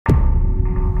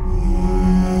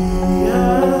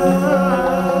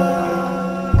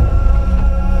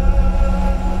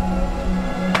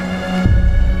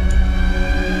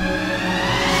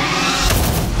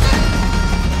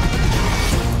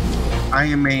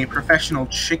a professional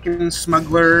chicken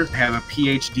smuggler. I have a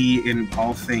PhD in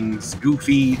all things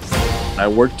goofy. I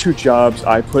work 2 jobs,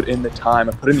 I put in the time,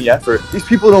 I put in the effort. These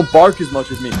people don't bark as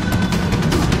much as me.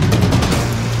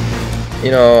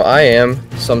 You know, I am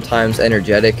sometimes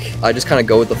energetic. I just kind of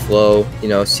go with the flow, you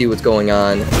know, see what's going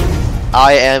on.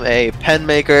 I am a pen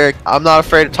maker. I'm not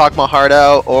afraid to talk my heart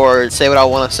out or say what I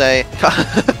want to say.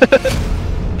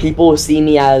 People see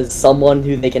me as someone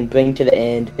who they can bring to the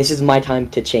end. This is my time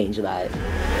to change that.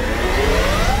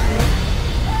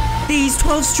 These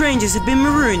 12 strangers have been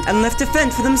marooned and left to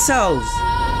fend for themselves.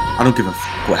 I don't give a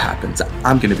f what happens.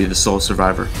 I'm gonna be the sole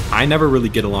survivor. I never really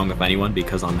get along with anyone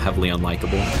because I'm heavily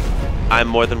unlikable. I'm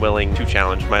more than willing to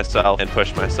challenge myself and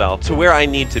push myself to where I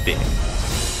need to be.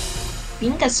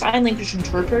 Being a sign language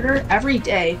interpreter, every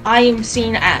day, I am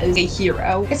seen as a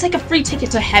hero. It's like a free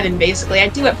ticket to heaven, basically. I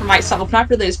do it for myself, not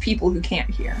for those people who can't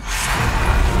hear.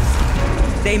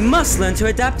 They must learn to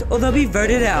adapt or they'll be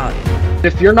voted out.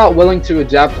 If you're not willing to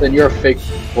adapt, then you're a fake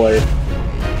player.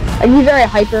 I can be very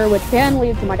hyper, which can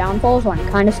lead to my downfall, so I'm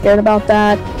kind of scared about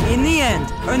that. In the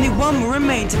end, only one will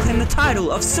remain to claim the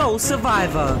title of sole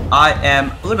survivor. I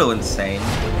am a little insane.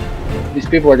 These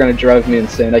people are going to drive me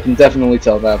insane, I can definitely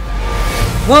tell that.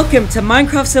 Welcome to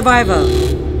Minecraft Survivor.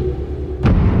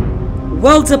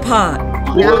 Worlds apart.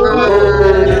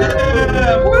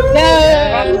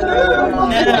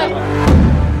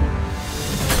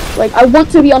 Like, I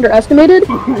want to be underestimated.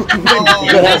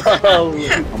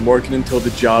 I'm working until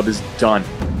the job is done.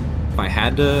 If I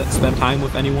had to spend time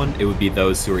with anyone, it would be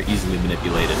those who are easily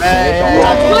manipulated.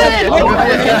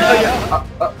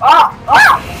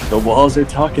 The walls are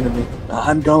talking to me.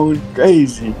 I'm going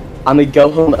crazy. I'm gonna go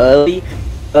home early,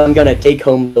 but I'm gonna take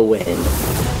home the win.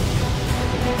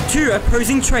 2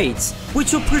 opposing traits,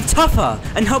 which will prove tougher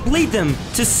and help lead them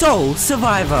to sole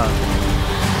survivor.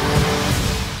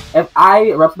 If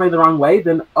I rub somebody the wrong way,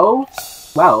 then oh,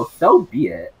 well, so be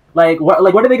it. Like what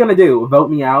are they gonna do? Vote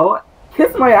me out?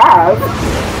 Kiss my ass!